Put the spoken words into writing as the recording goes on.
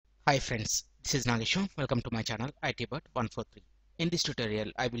Hi friends, this is Nageshu. Welcome to my channel ITbird143. In this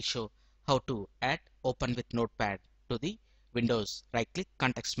tutorial, I will show how to add Open with Notepad to the Windows right-click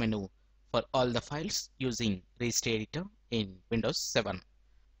context menu for all the files using registry editor in Windows 7.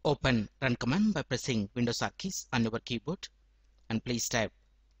 Open Run command by pressing Windows R keys on your keyboard and please type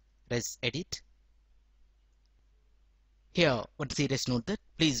regedit. Here, one serious note that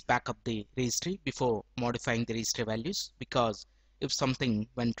please back up the registry before modifying the registry values, because if something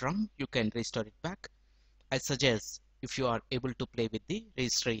went wrong, you can restore it back. I suggest if you are able to play with the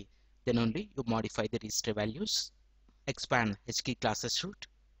registry, then only you modify the registry values. Expand HKey classes root,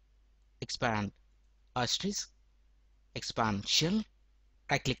 expand asterisk, expand shell,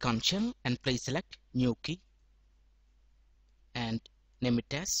 right click on shell and please select new key and name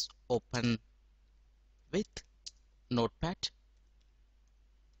it as Open with Notepad.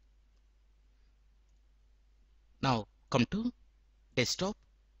 Now come to desktop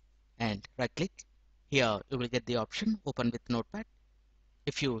and right click. Here you will get the option Open with Notepad.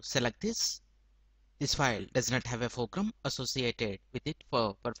 If you select this file does not have a program associated with it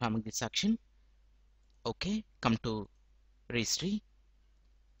for performing this action. OK, come to registry.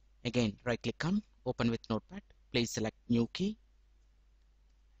 Again right click on Open with Notepad. Please select new key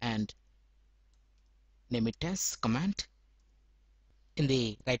and name it as command. In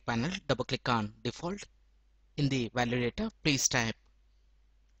the right panel, double click on default. In the validator, please type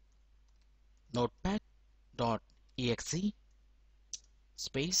notepad.exe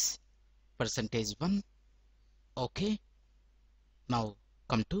space %1. OK. Now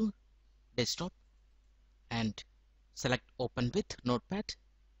come to desktop and select Open with Notepad.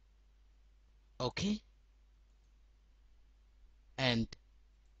 OK. And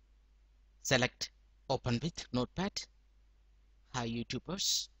select Open with Notepad. Hi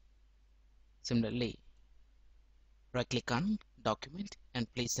YouTubers. Similarly, right click on document and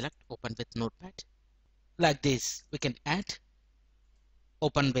please select Open with Notepad. Like this, we can add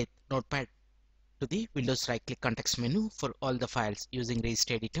Open with Notepad to the Windows right click context menu for all the files using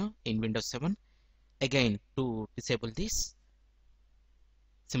registry editor in Windows 7. Again, to disable this,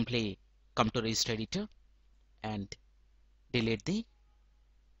 simply come to registry editor and delete the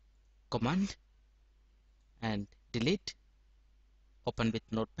command and delete Open with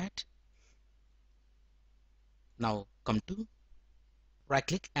Notepad. Now come to right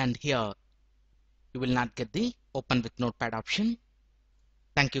click and here you will not get the Open with Notepad option.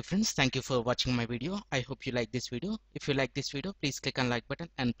 Thank you friends, thank you for watching my video. I hope you like this video. If you like this video, please click on like button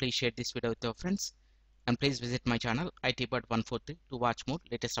and please share this video with your friends. And please visit my channel ITbird143 to watch more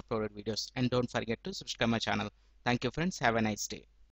latest uploaded videos. And don't forget to subscribe my channel. Thank you friends, have a nice day.